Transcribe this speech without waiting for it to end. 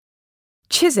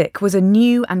Chiswick was a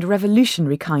new and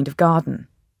revolutionary kind of garden.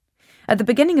 At the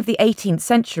beginning of the 18th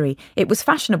century, it was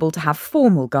fashionable to have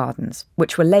formal gardens,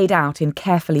 which were laid out in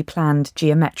carefully planned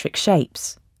geometric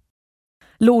shapes.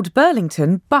 Lord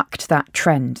Burlington bucked that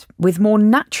trend, with more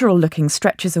natural-looking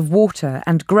stretches of water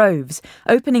and groves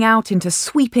opening out into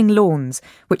sweeping lawns,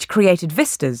 which created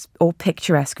vistas or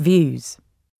picturesque views.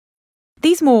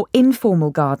 These more informal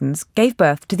gardens gave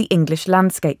birth to the English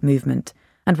landscape movement,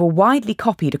 and were widely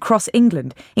copied across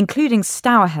England, including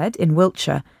Stourhead in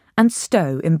Wiltshire and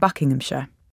Stowe in Buckinghamshire.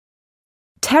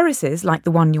 Terraces, like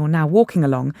the one you're now walking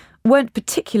along, weren't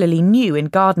particularly new in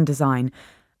garden design,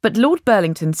 but Lord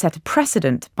Burlington set a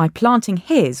precedent by planting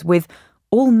his with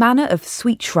all manner of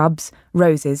sweet shrubs,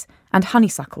 roses and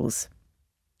honeysuckles.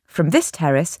 From this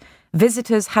terrace,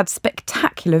 visitors had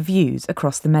spectacular views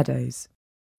across the meadows.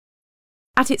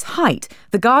 At its height,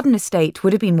 the garden estate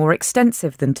would have been more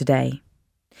extensive than today.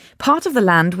 Part of the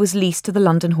land was leased to the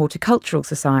London Horticultural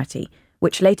Society,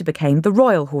 which later became the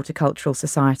Royal Horticultural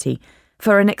Society,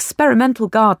 for an experimental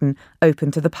garden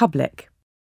open to the public.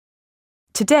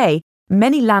 Today,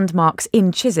 many landmarks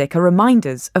in Chiswick are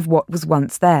reminders of what was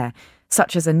once there,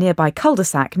 such as a nearby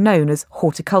cul-de-sac known as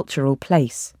Horticultural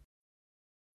Place.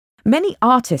 Many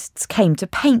artists came to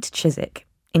paint Chiswick,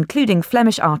 including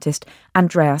Flemish artist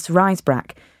Andreas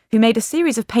Rijsbraak, who made a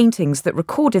series of paintings that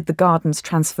recorded the garden's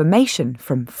transformation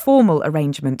from formal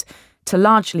arrangement to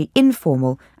largely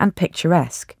informal and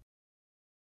picturesque.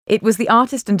 It was the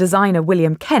artist and designer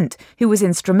William Kent who was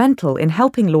instrumental in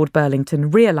helping Lord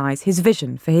Burlington realise his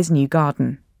vision for his new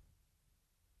garden.